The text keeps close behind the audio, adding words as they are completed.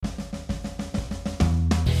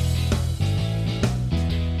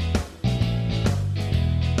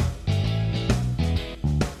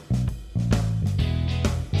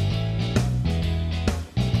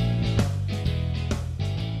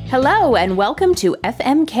Hello, and welcome to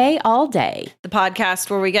FMK All Day, the podcast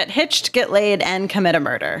where we get hitched, get laid, and commit a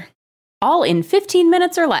murder. all in 15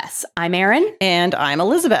 minutes or less. I'm Erin. And I'm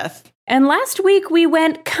Elizabeth. And last week we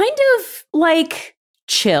went kind of like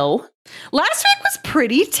chill. Last week was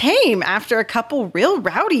pretty tame after a couple real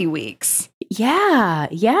rowdy weeks.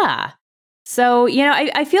 Yeah. So,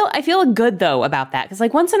 I feel good though about that. Because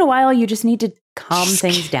like once in a while you just need to calm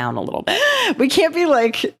things down a little bit. We can't be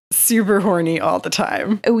like super horny all the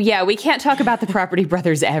time. Oh yeah, we can't talk about the Property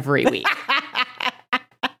Brothers every week.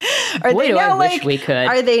 Boy, do I wish we could.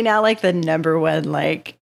 Are they now like the number one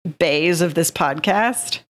like bays of this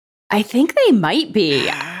podcast? I think they might be.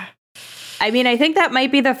 I mean, I think that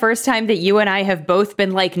might be the first time that you and I have both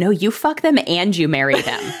been like, no, you fuck them and you marry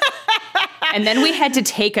them. And then we had to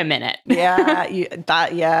take a minute.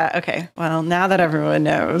 Yeah. Okay. Well, now that everyone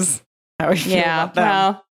knows how we feel about them.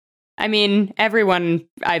 Well, I mean, everyone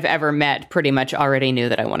I've ever met pretty much already knew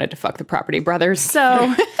that I wanted to fuck the Property Brothers.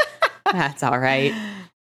 So that's all right.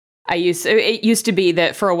 It used to be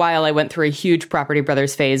that for a while I went through a huge Property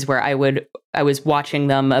Brothers phase where I was watching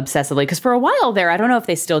them obsessively. Because for a while there, I don't know if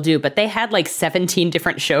they still do, but they had like 17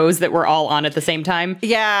 different shows that were all on at the same time.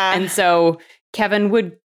 Yeah. And so Kevin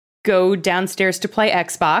would go downstairs to play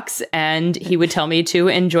Xbox and he would tell me to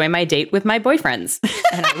enjoy my date with my boyfriends.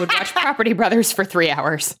 And I would watch Property Brothers for 3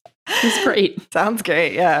 hours. It was great. Sounds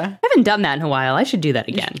great. Yeah. I haven't done that in a while. I should do that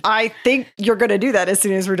again. I think you're going to do that as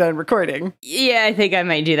soon as we're done recording. Yeah, I think I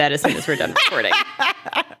might do that as soon as we're done recording.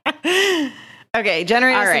 Okay,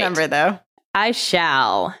 generate us a number, though. I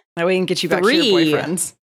shall. Now we can get you back to your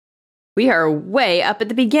boyfriends. We are way up at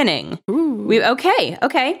the beginning. Ooh.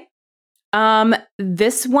 Okay.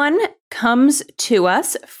 This one comes to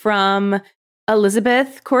us from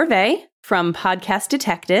Elizabeth Corvée from Podcast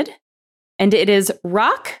Detected, and it is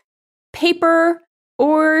rock, paper,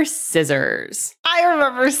 or scissors. I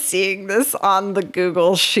remember seeing this on the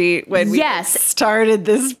Google sheet when we started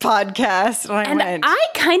this podcast. And I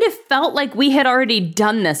kind of felt like we had already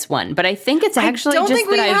done this one, but I think it's actually I don't think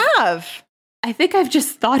we have. I think I've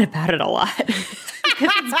just thought about it a lot.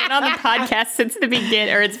 Because it's been on the podcast since the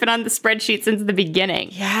beginning, or it's been on the spreadsheet since the beginning.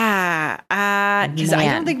 Yeah. Because I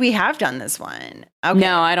don't think we have done this one. Okay.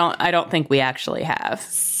 No, I don't think we actually have.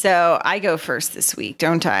 So I go first this week,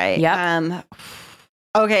 don't I? Yep.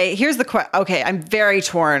 Okay, here's the question. Okay, I'm very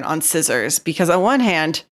torn on scissors because on one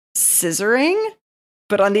hand, scissoring,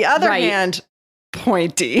 but on the other hand,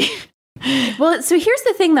 pointy. Well, so here's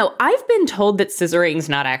the thing, though. I've been told that scissoring's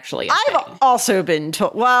not actually a thing. I've also been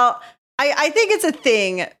told. Well, I think it's a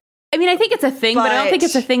thing. I mean, I think it's a thing, but I don't think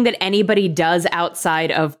it's a thing that anybody does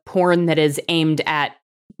outside of porn that is aimed at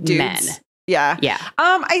dudes. Men. Yeah.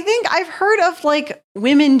 I think I've heard of like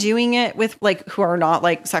women doing it with like who are not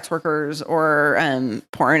like sex workers or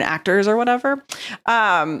porn actors or whatever.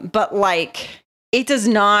 But like it does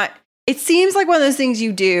not. It seems like one of those things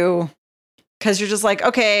you do because you're just like,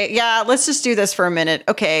 okay, yeah, let's just do this for a minute.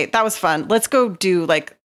 Okay, that was fun. Let's go do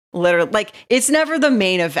like literally like it's never the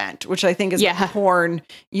main event, which I think is what porn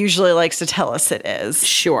usually likes to tell us it is.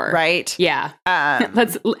 Sure. Right? Yeah.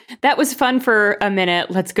 That was fun for a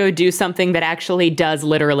minute. Let's go do something that actually does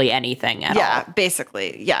literally anything at all. Yeah,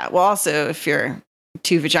 basically. Yeah. Well, also if you're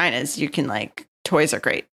two vaginas, you can like toys are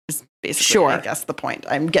great. Is basically I guess the point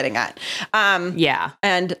I'm getting at. Yeah.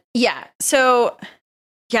 And yeah. So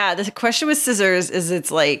yeah, the question with scissors is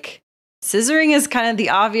it's like scissoring is kind of the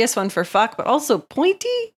obvious one for fuck, but also pointy.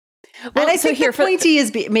 Well, and I think the pointy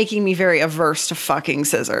is making me very averse to fucking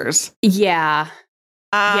scissors. Yeah.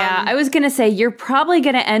 I was going to say, you're probably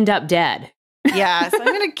going to end up dead. Yeah, so I'm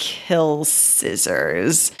going to kill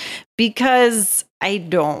scissors because I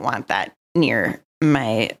don't want that near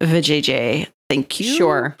my vajayjay. Thank you.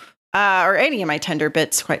 Sure. Or any of my tender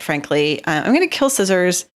bits, quite frankly. I'm going to kill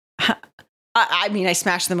scissors. I mean, I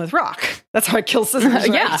smash them with rock. That's how I kill scissors.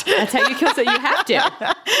 Right? Yeah, that's how you kill scissors. You have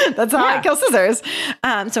to. That's how I kill scissors. So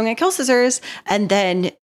I'm going to kill scissors. And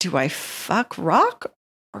then do I fuck rock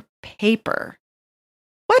or paper?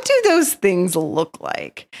 What do those things look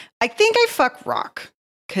like? I think I fuck rock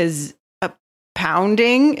because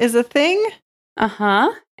pounding is a thing.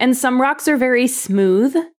 Uh-huh. And some rocks are very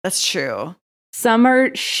smooth. That's true. Some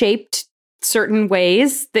are shaped certain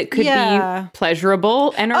ways that could be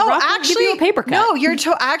pleasurable, and a rock will give you a paper cut. No, you're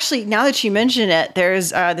actually, now that you mention it, there's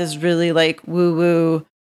this really like woo-woo,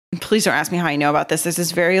 please don't ask me how I know about this. There's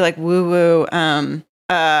this very like woo-woo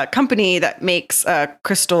company that makes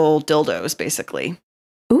crystal dildos, basically.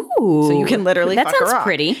 Ooh. So you can literally that fuck a sounds rock.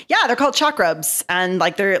 pretty. Yeah, they're called chakrubs. And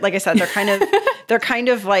like they're like I said, they're kind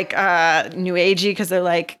of like new agey because they're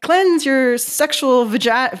like cleanse your sexual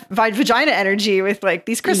vagina energy with like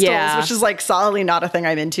these crystals, which is like solidly not a thing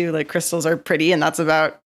I'm into. Like crystals are pretty and that's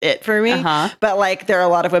about it for me. But like there are a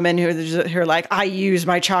lot of women who are like, I use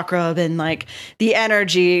my chakra and like the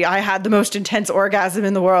energy, I had the most intense orgasm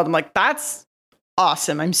in the world. I'm like, that's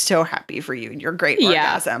awesome. I'm so happy for you and your great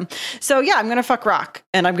orgasm. So yeah, I'm gonna fuck rock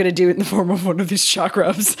and I'm gonna do it in the form of one of these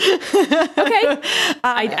chakrubs. Okay.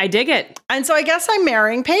 I dig it. And so I guess I'm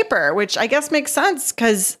marrying paper, which I guess makes sense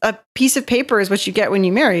because a piece of paper is what you get when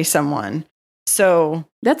you marry someone. So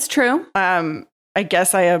that's true. I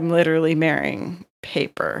guess I am literally marrying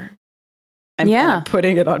paper. I'm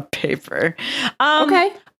putting it on paper. Okay.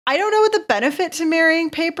 I don't know what the benefit to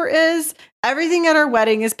marrying paper is. Everything at our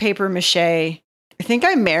wedding is paper mache. I think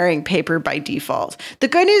I'm marrying paper by default. The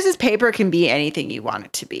good news is paper can be anything you want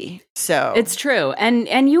it to be. So it's true.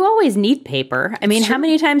 And you always need paper. I mean, how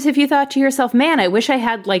many times have you thought to yourself, man, I wish I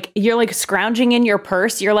had like, you're like scrounging in your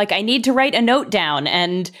purse. You're like, I need to write a note down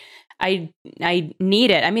and I need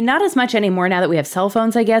it. I mean, not as much anymore now that we have cell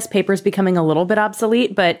phones, I guess. Paper's becoming a little bit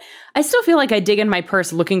obsolete, but I still feel like I dig in my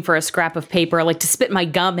purse looking for a scrap of paper, like to spit my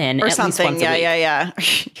gum in or at something. Least once a week. Yeah.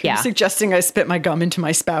 You're suggesting I spit my gum into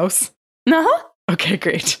my spouse? Uh-huh. Okay,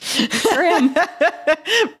 great. Sure am.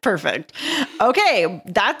 Perfect. Okay,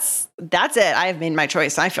 that's it. I've made my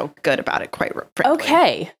choice. I feel good about it, quite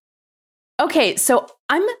frankly. Okay. So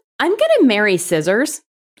I'm gonna marry scissors.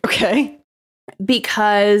 Okay.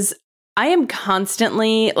 Because I am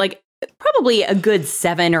constantly, like, probably a good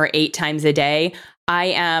 7 or 8 times a day, I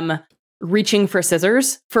am reaching for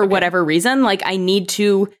scissors for whatever reason. Like, I need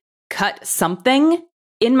to cut something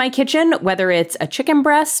in my kitchen, whether it's a chicken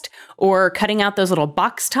breast or cutting out those little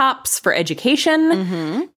box tops for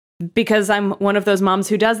education, because I'm one of those moms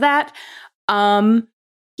who does that. And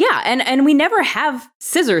we never have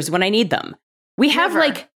scissors when I need them. We have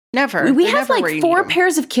Never. We have like 4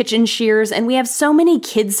 pairs of kitchen shears and we have so many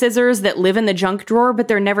kid scissors that live in the junk drawer, but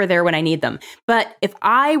they're never there when I need them. But if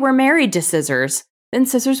I were married to scissors, then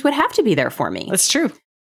scissors would have to be there for me. That's true.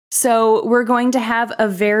 So we're going to have a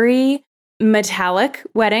very metallic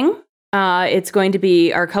wedding. It's going to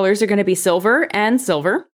be, our colors are going to be silver and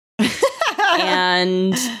silver.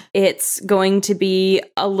 And it's going to be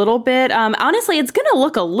a little bit, honestly, it's going to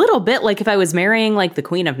look a little bit like if I was marrying like the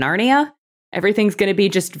Queen of Narnia. Everything's going to be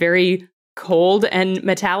just very cold and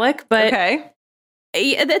metallic, but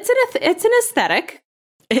it's an aesthetic.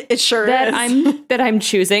 It sure is. That I'm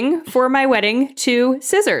choosing for my wedding to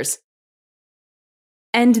scissors.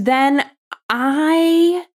 And then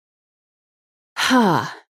I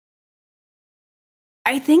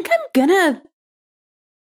think I'm gonna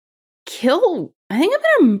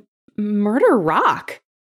murder Rock.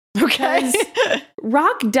 Okay.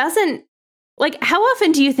 Rock doesn't, like, how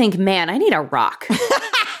often do you think, man, I need a rock? Like,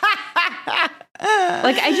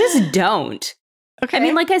 I just don't. Okay. I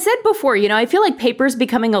mean, like I said before, I feel like paper's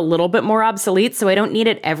becoming a little bit more obsolete, so I don't need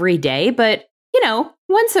it every day. But,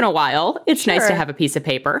 once in a while, it's nice to have a piece of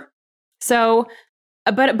paper. So,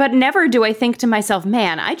 but never do I think to myself,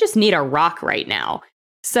 man, I just need a rock right now.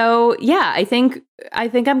 So, yeah, I think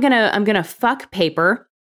I'm gonna fuck paper.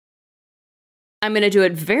 I'm going to do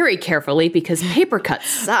it very carefully because paper cuts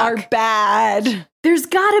suck. Are bad. There's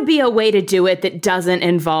got to be a way to do it that doesn't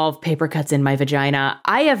involve paper cuts in my vagina.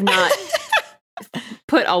 I have not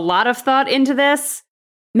put a lot of thought into this.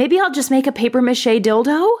 Maybe I'll just make a paper mache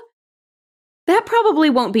dildo. That probably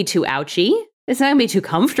won't be too ouchy. It's not going to be too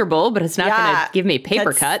comfortable, but it's not going to give me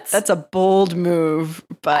paper cuts. That's a bold move.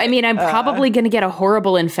 But I mean, I'm probably going to get a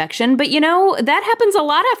horrible infection, but that happens a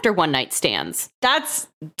lot after one night stands. That's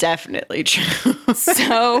definitely true.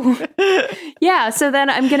 So, yeah. So then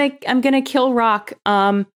I'm gonna kill Rock,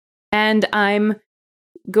 and I'm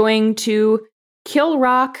going to kill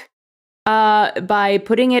Rock by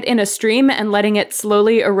putting it in a stream and letting it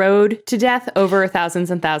slowly erode to death over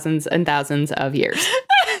thousands and thousands and thousands of years.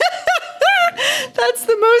 That's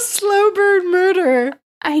the most slow burn murder.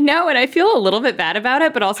 I know, and I feel a little bit bad about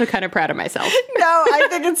it, but also kind of proud of myself. No, I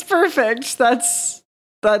think it's perfect.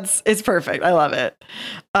 It's perfect. I love it.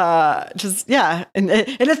 In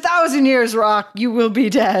 1,000 years, Rock, you will be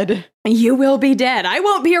dead. You will be dead. I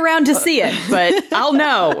won't be around to see it, but I'll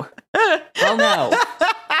know. I'll know.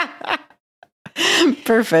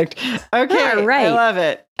 Perfect. Okay, all right. I love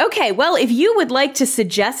it. Okay, well, if you would like to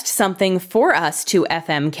suggest something for us to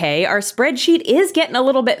FMK, our spreadsheet is getting a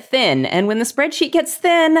little bit thin. And when the spreadsheet gets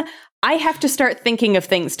thin, I have to start thinking of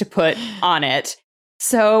things to put on it.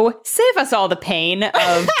 So save us all the pain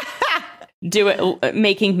of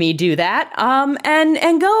making me do that.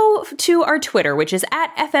 And go to our Twitter, which is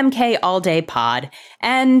at FMK All Day Pod,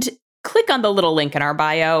 and click on the little link in our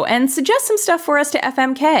bio and suggest some stuff for us to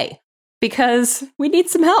FMK because we need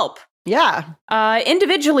some help. Yeah.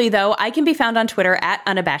 Individually, though, I can be found on Twitter at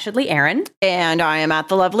unabashedly Aaron. And I am at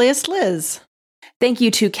the loveliest Liz. Thank you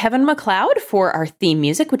to Kevin MacLeod for our theme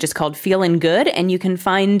music, which is called Feelin' Good. And you can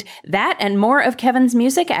find that and more of Kevin's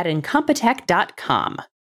music at incompetech.com.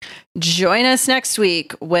 Join us next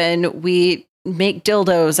week when we make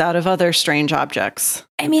dildos out of other strange objects.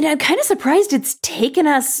 I mean, I'm kind of surprised it's taken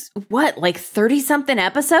us, 30-something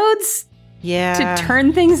episodes? Yeah. To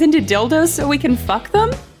turn things into dildos so we can fuck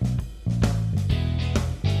them?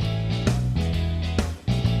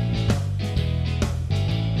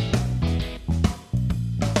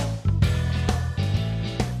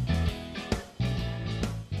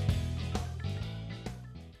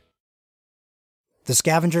 The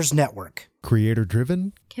Scavengers Network.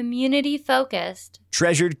 Creator-driven. Community-focused.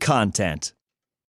 Treasured content.